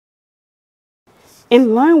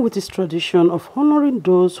In line with its tradition of honoring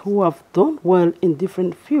those who have done well in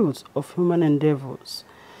different fields of human endeavors,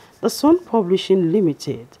 the Sun Publishing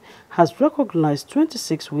Limited has recognized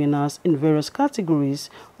 26 winners in various categories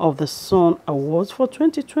of the Sun Awards for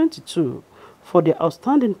 2022 for their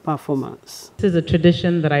outstanding performance. This is a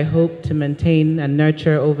tradition that I hope to maintain and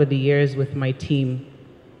nurture over the years with my team.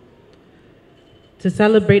 To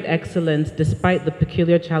celebrate excellence despite the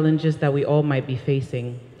peculiar challenges that we all might be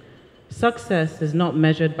facing. Success is not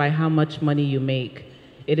measured by how much money you make.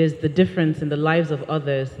 It is the difference in the lives of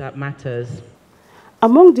others that matters.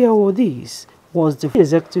 Among the awardees was the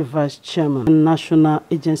Executive Vice Chairman of the National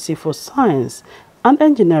Agency for Science and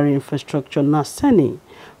Engineering Infrastructure, NASENI,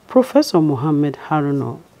 Professor Mohammed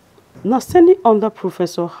Haruna. NASENI, under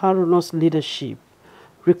Professor Haruna's leadership,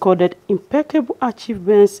 recorded impeccable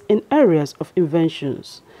achievements in areas of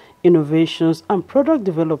inventions, innovations, and product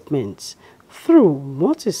development through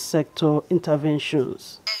multi-sector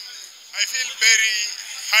interventions. I feel very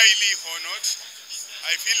highly honored.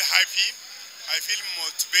 I feel happy. I feel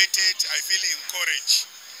motivated. I feel encouraged.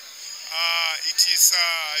 It is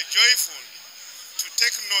joyful to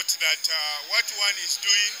take note that what one is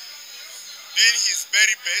doing his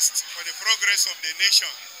very best for the progress of the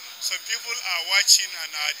nation. Some people are watching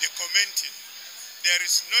and are commenting. There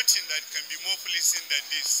is nothing that can be more pleasing than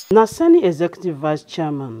this. NASENI Executive Vice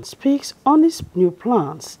Chairman speaks on his new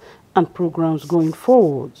plans and programs going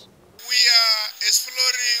forward. We are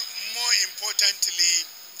exploring, more importantly,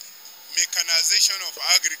 mechanization of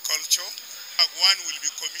agriculture. One will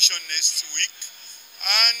be commissioned next week,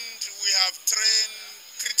 and we have trained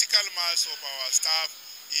critical mass of our staff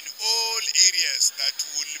in all areas that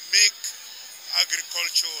will make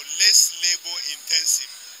agriculture less labor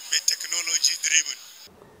intensive but technology driven.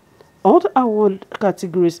 Other award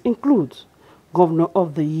categories include Governor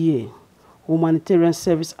of the Year, Humanitarian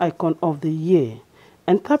Service Icon of the Year,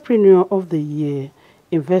 Entrepreneur of the Year,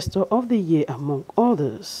 Investor of the Year, among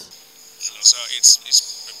others. So it's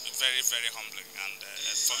very, very humbling, and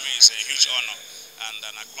for me it's a huge honor and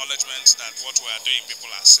an acknowledgement that what we are doing,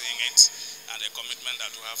 people are seeing it, and a commitment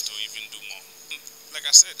that we have to even do more. Like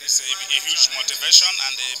I said, it's a huge motivation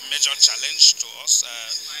and a major challenge to us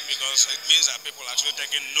because it means that people are actually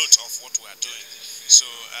taking note of what we are doing. So,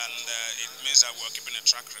 and it means that we're keeping a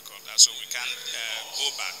track record, so we can't go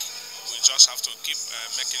back. We just have to keep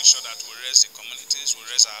making sure that we raise the communities, we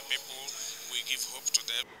raise our people, we give hope to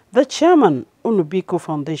them. The chairman, Unubiko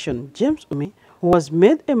Foundation, James Umi, who has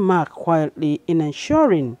made a mark quietly in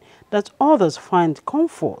ensuring that others find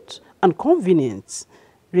comfort and convenience,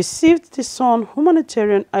 received the Sun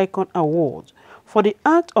Humanitarian Icon Award for the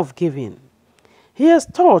act of giving. He has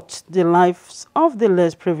touched the lives of the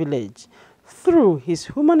less privileged through his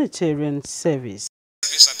humanitarian service.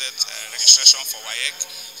 We started registration for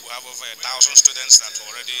WAEC. We have over 1,000 students that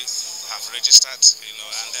already have registered,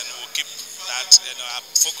 and then we'll keep that. Our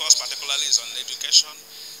focus particularly is on education,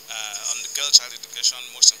 on the girl child education,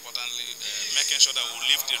 most importantly, making sure that we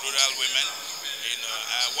lift the rural women.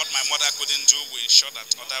 What my mother couldn't do, we ensure that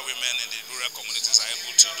other women in the rural communities are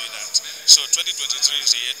able to do that. So 2023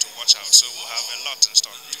 is the year to watch out, so we'll have a lot in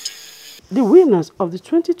stock to do. The winners of the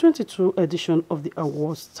 2022 edition of the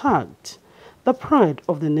awards tagged the pride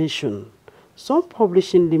of the nation, Sun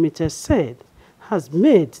Publishing Limited said, has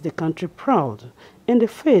made the country proud in the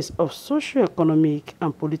face of socio-economic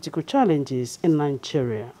and political challenges in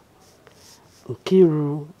Nigeria.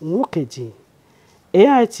 Nkiru Nwokeji,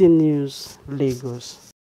 AIT News, Lagos.